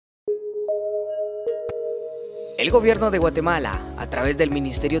El Gobierno de Guatemala, a través del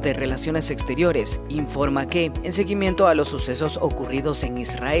Ministerio de Relaciones Exteriores, informa que, en seguimiento a los sucesos ocurridos en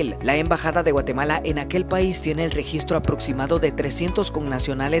Israel, la Embajada de Guatemala en aquel país tiene el registro aproximado de 300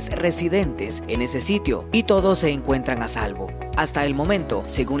 connacionales residentes en ese sitio y todos se encuentran a salvo. Hasta el momento,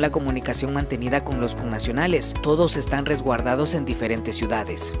 según la comunicación mantenida con los connacionales, todos están resguardados en diferentes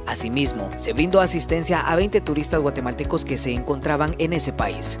ciudades. Asimismo, se brindó asistencia a 20 turistas guatemaltecos que se encontraban en ese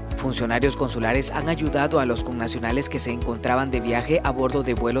país. Funcionarios consulares han ayudado a los connacionales que se encontraban de viaje a bordo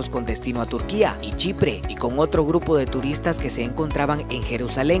de vuelos con destino a Turquía y Chipre, y con otro grupo de turistas que se encontraban en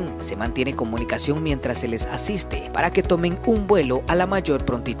Jerusalén. Se mantiene comunicación mientras se les asiste para que tomen un vuelo a la mayor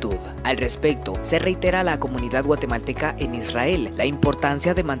prontitud. Al respecto, se reitera a la comunidad guatemalteca en Israel la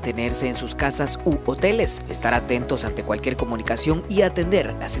importancia de mantenerse en sus casas u hoteles, estar atentos ante cualquier comunicación y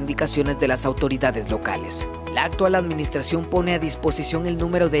atender las indicaciones de las autoridades locales. La actual administración pone a disposición el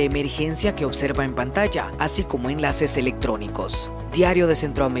número de emergencia que observa en pantalla, así como enlaces electrónicos. Diario de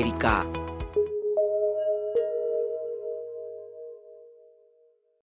Centroamérica.